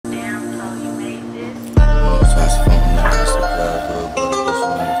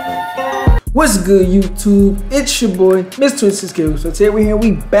What's good, YouTube? It's your boy, Mr. 26K. So today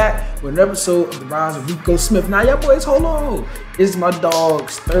we back with an episode of the Rise of Rico Smith. Now, y'all boys, hold on. This is my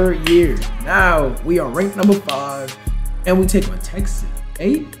dog's 3rd year. Now, we are ranked number 5, and we take on Texas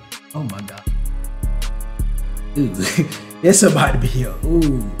 8. Oh my God. Ooh, it's about to be here.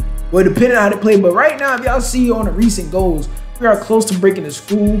 Ooh. Well, depending on how they play, but right now, if y'all see on the recent goals, we are close to breaking the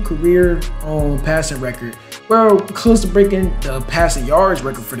school career passing record. We're close to breaking the passing yards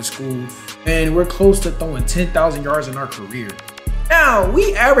record for the school, and we're close to throwing 10,000 yards in our career. Now,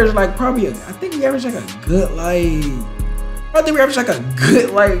 we average like probably, I think we average like a good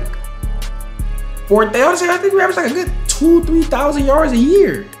 4,000. I think we average like a good 2,000-3,000 yards a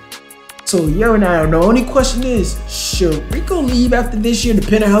year. So, yo, now the only question is, should Rico leave after this year,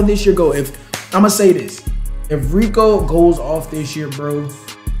 depending on how this year go? If I'm gonna say this, if Rico goes off this year, bro,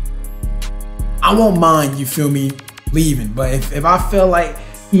 I won't mind, you feel me, leaving. But if I feel like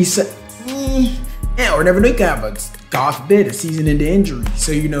he's, or never know, you can have a, God forbid, a season-ending injury.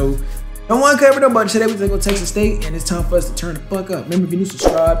 So, you know, don't want to cover no, but today we take on Texas State, and it's time for us to turn the fuck up. Remember, if you're new,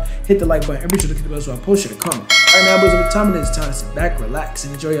 subscribe, hit the like button, and be sure to hit the bell so I post you the comment. All right, now, boys, every time it is time to sit back, relax,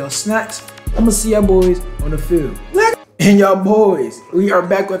 and enjoy y'all snacks. I'm gonna see y'all boys on the field. And y'all boys, we are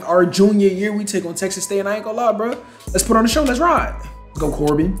back with our junior year. We take on Texas State, and I ain't gonna lie, bro. Let's put on the show. Let's ride. Let's go,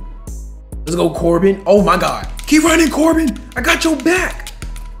 Corbin. Let's go, Corbin. Oh my God. Keep running, Corbin. I got your back.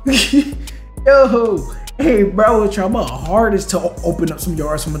 Yo, hey, bro, I was trying my hardest to open up some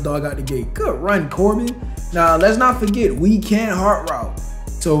yards from a dog out the gate. Good run, Corbin. Now, let's not forget, we can hard route.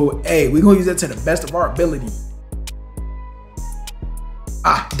 So, hey, we're going to use that to the best of our ability.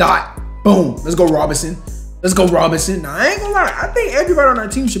 Dot. Boom. Let's go, Robinson. Let's go, Robinson. Now, I ain't gonna lie. I think everybody on our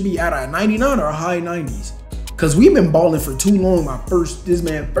team should be at a 99 or a high 90s. Because we've been balling for too long. This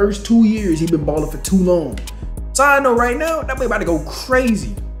man, first 2 years, he been balling for too long. So I know right now, that boy about to go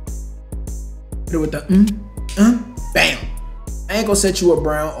crazy. Hit it with the bam. I ain't gonna set you up,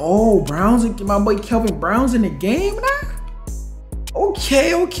 Brown. Oh, Brown's, my boy Kelvin Brown's in the game now?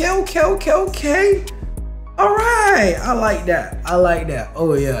 Okay. All right, I like that.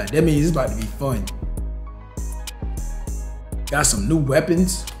 Oh yeah, that means it's about to be fun. Got some new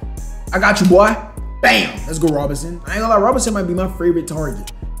weapons. I got you, boy. Bam! Let's go, Robinson. I ain't gonna lie, Robinson might be my favorite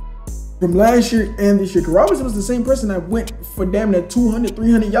target from last year and this year. Cause Robinson was the same person that went for damn near 200,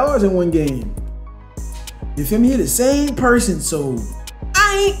 300 yards in one game. You feel me? He the same person, so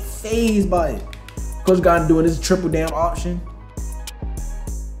I ain't fazed by it. Coach got doing this triple damn option.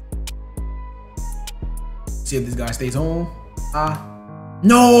 See if this guy stays home.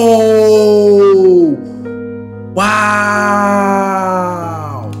 No!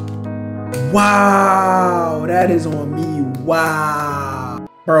 Wow, that is on me. Wow.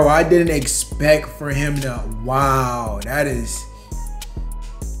 Bro, I didn't expect for him to, wow, that is,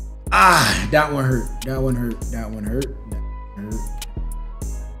 that one hurt.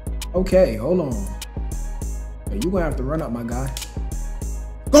 Okay, hold on. You gonna have to run up, my guy.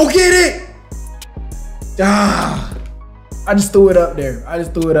 Go get it! I just threw it up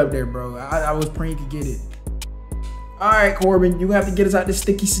there. Bro. I was praying to get it. All right, Corbin, you have to get us out this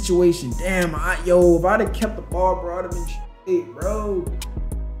sticky situation. Damn, yo, if I'd have kept the ball, bro, I'd have been straight, bro.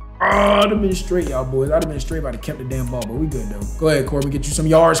 I'd have been straight, y'all boys. I'd have been straight if I'd have kept the damn ball, but we good, though. Go ahead, Corbin, get you some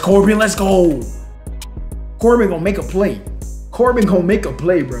yards. Corbin, let's go. Corbin gonna make a play. Corbin gonna make a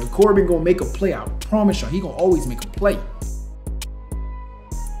play, bro. Corbin gonna make a play. I promise y'all, he gonna always make a play.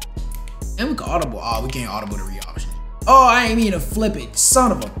 And we can audible. Oh, we can't audible the re-option. Oh, I ain't mean to flip it.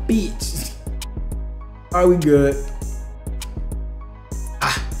 Son of a bitch. All right, we good.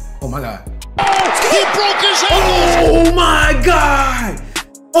 Oh my God. He broke his ankles. Oh my God.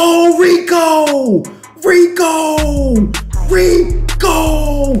 Oh, Rico.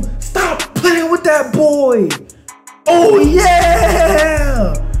 Stop playing with that boy. Oh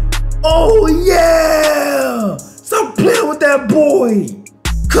yeah. Stop playing with that boy.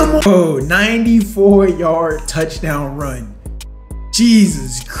 Come on. Oh, 94-yard touchdown run.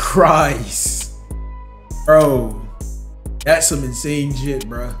 Jesus Christ. Bro, that's some insane shit,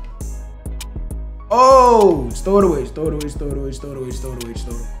 bro. Oh, throw it away.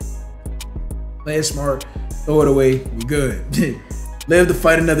 Play it smart, throw it away, we good. Live to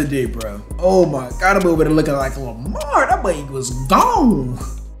fight another day, bro. Oh my God, I'm over there looking like Lamar. That boy was gone.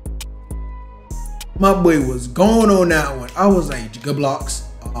 My boy was gone on that one. I was like, good blocks.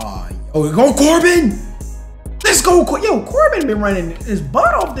 Oh, go Corbin. Let's go. Yo, Corbin been running his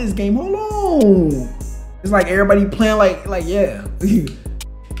butt off this game. Hold on. It's like everybody playing like yeah.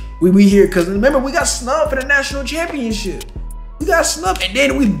 We here because remember we got snubbed for the national championship. We got snubbed and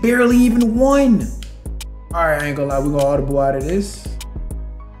then we barely even won. All right, I ain't gonna lie, we gonna audible out of this.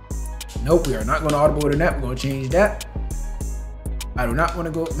 Nope, we are not going to audible to that. We're going to change that. I do not want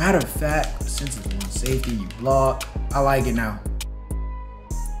to go. Matter of fact, since it's one safety, you block. I like it now.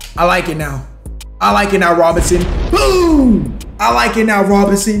 I like it now. I like it now, Robinson. Boom! I like it now,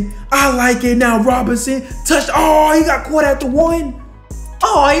 Robinson. I like it now, Robinson. Touched. Oh, he got caught at the 1.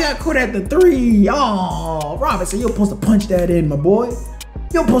 Oh, he got caught at the 3. Oh, Robinson, you're supposed to punch that in, my boy.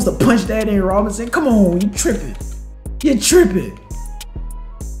 You're supposed to punch that in, Robinson. Come on, you tripping. You're tripping.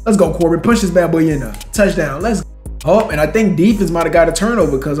 Let's go, Corbin. Push this bad boy in there. Touchdown. Let's go. Oh, and I think defense might have got a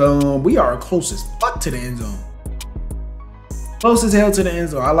turnover because we are close as fuck to the end zone. Close as hell to the end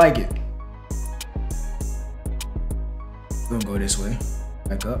zone. I like it. We're gonna go this way.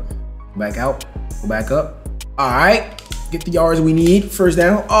 Back up. Back out. Go back up. All right. Get the yards we need. First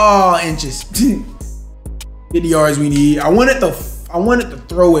down. Oh, inches. Get the yards we need. I wanted to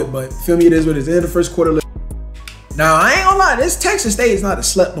throw it, but feel me, it is what it is. In the first quarter. Now, I ain't gonna lie. This Texas State is not a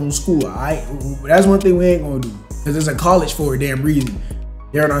slept-on school, all right? That's one thing we ain't gonna do. Because it's a college for a damn reason.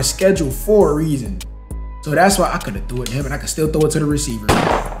 They're on our schedule for a reason. So that's why I could have threw it to him and I could still throw it to the receiver.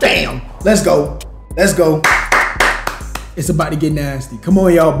 Bam! Let's go. Let's go. It's about to get nasty. Come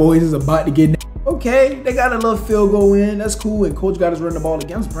on, y'all boys. It's about to get nasty. Okay, they got a little field goal in. That's cool. And coach got us running the ball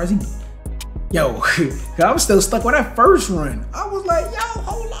again. I'm surprised he... Yo, I'm still stuck on that first run. I was like, yo,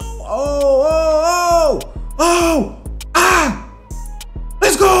 hold on. Oh, ah!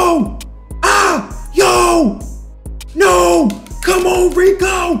 Let's go! Ah! Yo! No! Come on,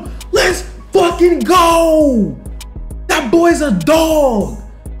 Rico! Let's fucking go! That boy's a dog!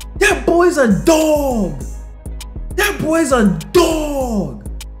 That boy's a dog! That boy's a dog!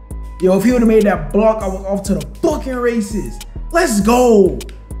 Yo, if he would have made that block, I was off to the fucking races. Let's go!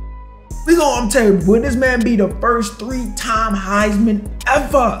 I'm telling you, would this man be the first 3-time Heisman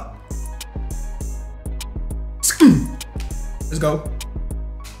ever? Let's go.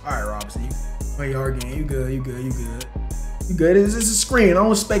 All right, Robinson. Play your game. You good. You good. You good. You good. It's a screen. I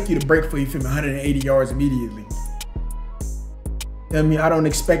don't expect you to break for you from 180 yards immediately. I mean, I don't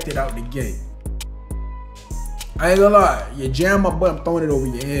expect it out the gate. I ain't gonna lie. You jam my butt, I'm throwing it over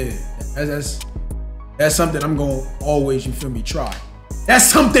your head. That's something I'm gonna always, you feel me, try. That's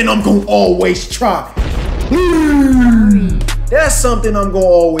something I'm gonna always try. That's something I'm gonna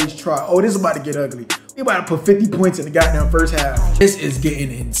always try. Oh, this is about to get ugly. We about to put 50 points in the goddamn first half. This is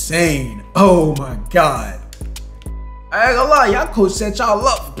getting insane. Oh my God. I ain't gonna lie, y'all coach set y'all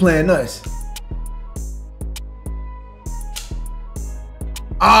up for playing us.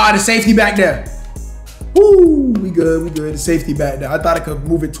 Ah, the safety back there. Woo, we good, we good. The safety back there. I thought I could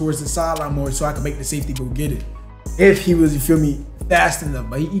move it towards the sideline more so I could make the safety go get it. If he was, you feel me, fast enough,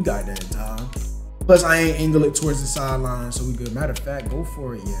 but he got that in time. Plus, I ain't angle it towards the sideline, so we good. Matter of fact, go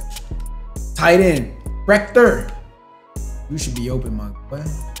for it, yeah. Tight end, Rector. You should be open, my boy.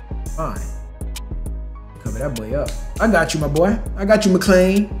 Fine. Cover that boy up. I got you, my boy. I got you,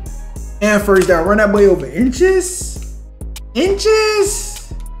 McLean. And first down, run that boy over. Inches?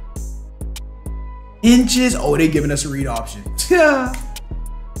 Inches? Inches? Oh, they giving us a read option.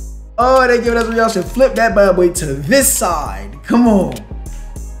 Oh, they giving us a read option. Flip that bad boy to this side. Come on.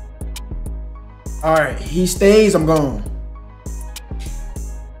 All right, he stays, I'm gone.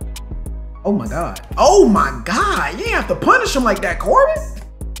 Oh my God. Oh my God. You ain't have to punish him like that, Corbin.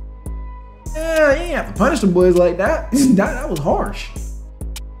 Yeah, you ain't have to punish them boys like that. That was harsh.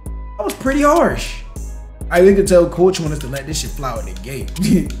 That was pretty harsh. I think could tell coach wants us to let this shit fly out the gate.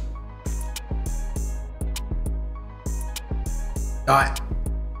 Dot.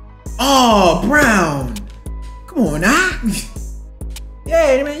 Oh, Brown. Come on now.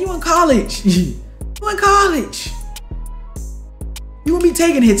 Yeah, man, you in college. You in college. You won't be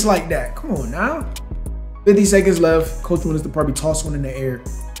taking hits like that. Come on now. 50 seconds left. Coach wants us to probably toss one in the air.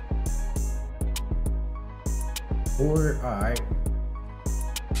 All right.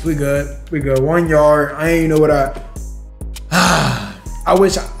 We good. We good. 1 yard. I ain't know what I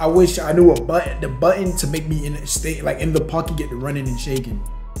wish I knew the button to make me in the state, like in the pocket, get to running and shaking.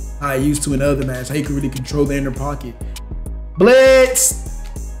 I used to in other match. How you could really control the inner pocket. Blitz.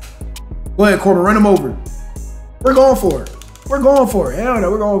 Go ahead, Corbin. Run him over. We're going for it. We're going for it. Hell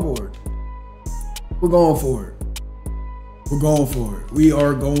no, we're going for it. We're going for it. We're going for it. We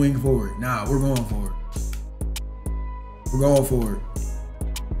are going for it. Nah, we're going for it. We're going for it.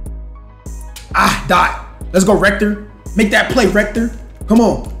 Ah, dot. Let's go, Rector. Make that play, Rector. Come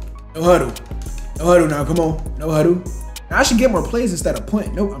on. No huddle. No huddle now. Come on. No huddle. Now, I should get more plays instead of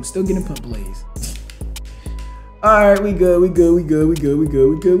punt. Nope, I'm still getting punt plays. All right, we good. We good. We good. We good. We good.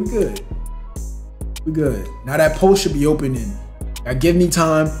 We good. We good. We good. Now that post should be opening. Now give me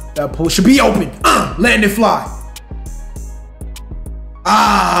time. That post should be open. Letting it fly.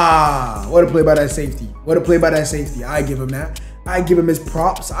 Ah, what a play by that safety. What a play by that safety. I give him that. I give him his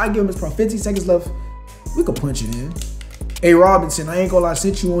props. 15 seconds left. We could punch it in. Hey, Robinson, I ain't gonna lie.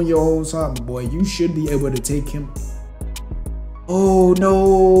 Since you on your own side, my boy, you should be able to take him. Oh,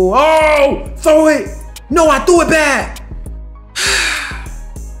 no. Oh, throw it. No, I threw it back.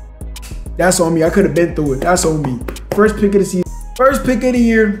 That's on me. I could have been through it. That's on me. First pick of the season. First pick of the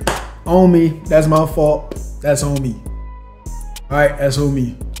year. On me. That's my fault. That's on me. All right, that's on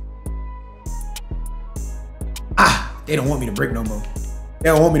me. Ah, they don't want me to break no more. They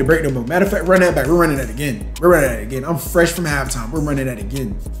don't want me to break no more. Matter of fact, run that back. We're running that again. We're running that again. I'm fresh from halftime. We're running that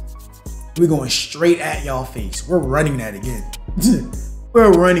again. We're going straight at y'all face. We're running that again.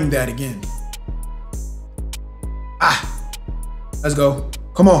 We're running that again. Ah, let's go.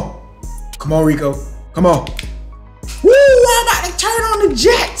 Come on. Come on, Rico. Come on. Woo, I'm about to turn on the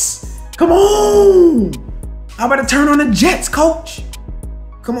Jets. Come on. I'm about to turn on the Jets, coach.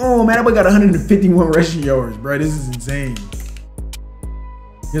 Come on, man. That boy got 151 rushing yards, bro. This is insane.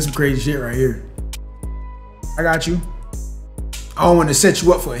 There's some crazy shit right here. I got you. I don't want to set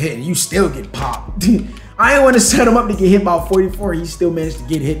you up for a hit and you still get popped. I ain't want to set him up to get hit by 44. He still managed to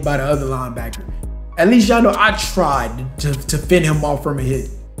get hit by the other linebacker. At least y'all know I tried to fend him off from a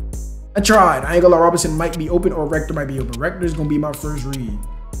hit. I tried. I ain't gonna lie, Robinson might be open or Rector might be open. Rector is gonna be my first read.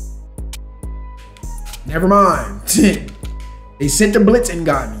 Never mind. They sent the blitz and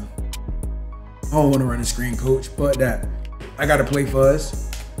got me. I don't want to run a screen, coach, but that. I got a play for us.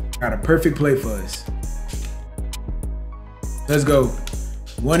 Got a perfect play for us. Let's go.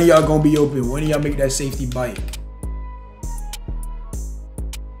 One of y'all gonna be open. One of y'all make that safety bite.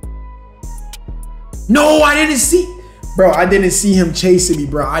 No, I didn't see. Bro, I didn't see him chasing me,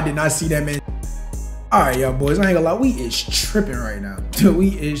 bro. I did not see that man. All right, y'all boys. I ain't gonna lie. We is tripping right now. We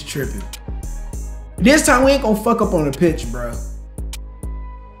is tripping. This time we ain't gonna fuck up on the pitch, bro.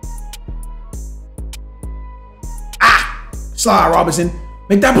 Ah! Slide, Robinson.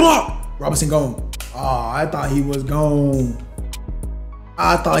 Make that block. Robinson gone. Oh, I thought he was gone.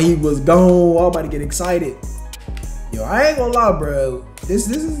 I thought he was gone. I'm about to get excited. Yo, I ain't gonna lie, bro. This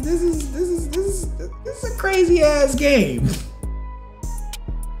is a crazy ass game.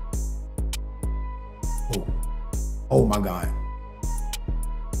 Oh, oh my God.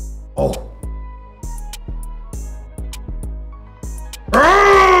 Oh.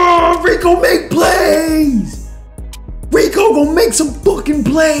 Oh, Rico make plays. Rico gonna make some fucking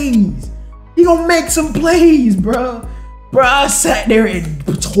plays. He gonna make some plays, bro. Bro, I sat there and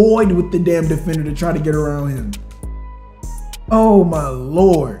toyed with the damn defender to try to get around him. Oh my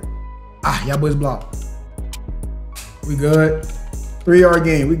Lord. Ah, y'all boys block. We good. 3-yard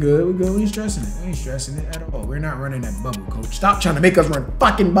game. We good. We good. We ain't stressing it. We ain't stressing it at all. We're not running that bubble, coach. Stop trying to make us run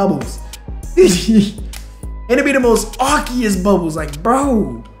fucking bubbles. And it be the most awkiest bubbles. Like,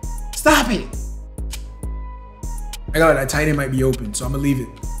 bro, stop it. I got it. That tight end might be open, so I'm gonna leave it.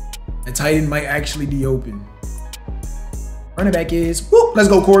 That tight end might actually be open. Running back is, whoop, let's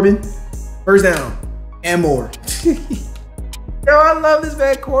go, Corbin. First down and more. Yo, I love this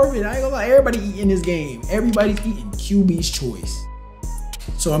man, Corbin. I ain't gonna lie, everybody eating this game. Everybody's eating QB's choice.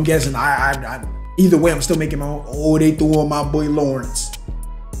 So I'm guessing I either way, I'm still making my own. Oh, they threw on my boy Lawrence.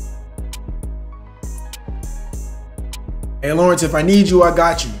 Hey, Lawrence, if I need you, I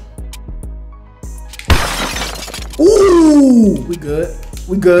got you. Ooh, we good.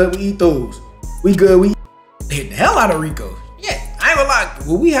 We good. We eat those. We good. We hit the hell out of Rico. Yeah, I ain't gonna lie.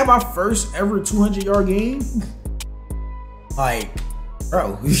 Will we have our first ever 200-yard game? Like,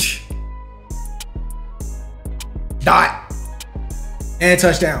 bro. Dot. And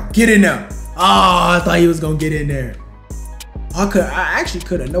touchdown. Get in there. Oh, I thought he was gonna get in there. I actually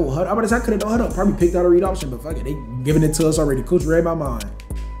could have no huddle. I could have no huddle. Probably picked out a read option, but fuck it. They giving it to us already. Coach read my mind.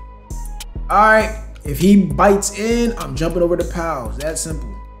 All right. If he bites in, I'm jumping over the pals. That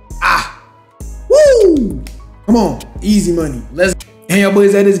simple. Ah. Woo. Come on. Easy money. Let's. And y'all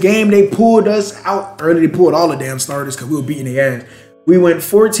boys, at this game, they pulled us out early. They pulled all the damn starters because we were beating their ass. We went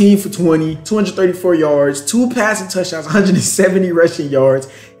 14 for 20, 234 yards, 2 passing touchdowns, 170 rushing yards,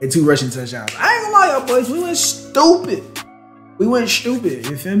 and 2 rushing touchdowns. I ain't gonna lie, y'all boys. We went stupid. We went stupid.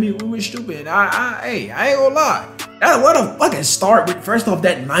 You feel me? We went stupid. Hey, I ain't gonna lie. What a fucking start. First off,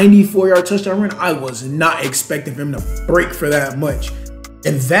 that 94-yard touchdown run, I was not expecting for him to break for that much.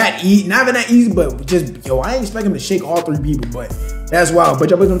 And that easy, not even that easy, but just, yo, I ain't expect him to shake all 3 people, but that's wild.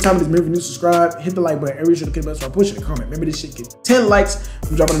 But y'all boys on time with this video, new, subscribe, hit the like button, every should have button, so push it in the comment. Remember, this shit get 10 likes.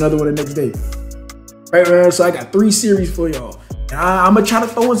 I'm dropping another one the next day. Right, man, so I got 3 series for y'all. And I'm gonna try to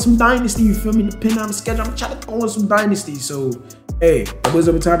throw in some dynasty, you feel me? Depending on the schedule, I'm gonna try to throw in some dynasty. So, hey, boys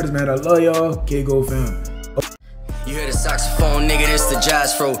over time for this, man. I love y'all. Okay, go fam. You hear the saxophone, nigga, this the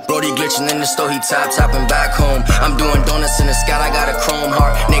jazz fro. Brody glitching in the store, he tapping back home. I'm doing donuts in the sky, I got a chrome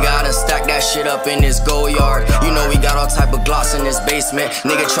heart. Nigga, I done stacked that shit up in this go yard. You know we got all type of gloss in this basement.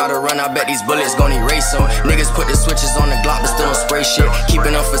 Nigga try to run, I bet these bullets gon' erase them. Niggas put the switches on the Glock, but still don't spray shit.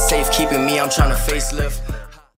 Keeping them for safe, keeping me, I'm tryna facelift.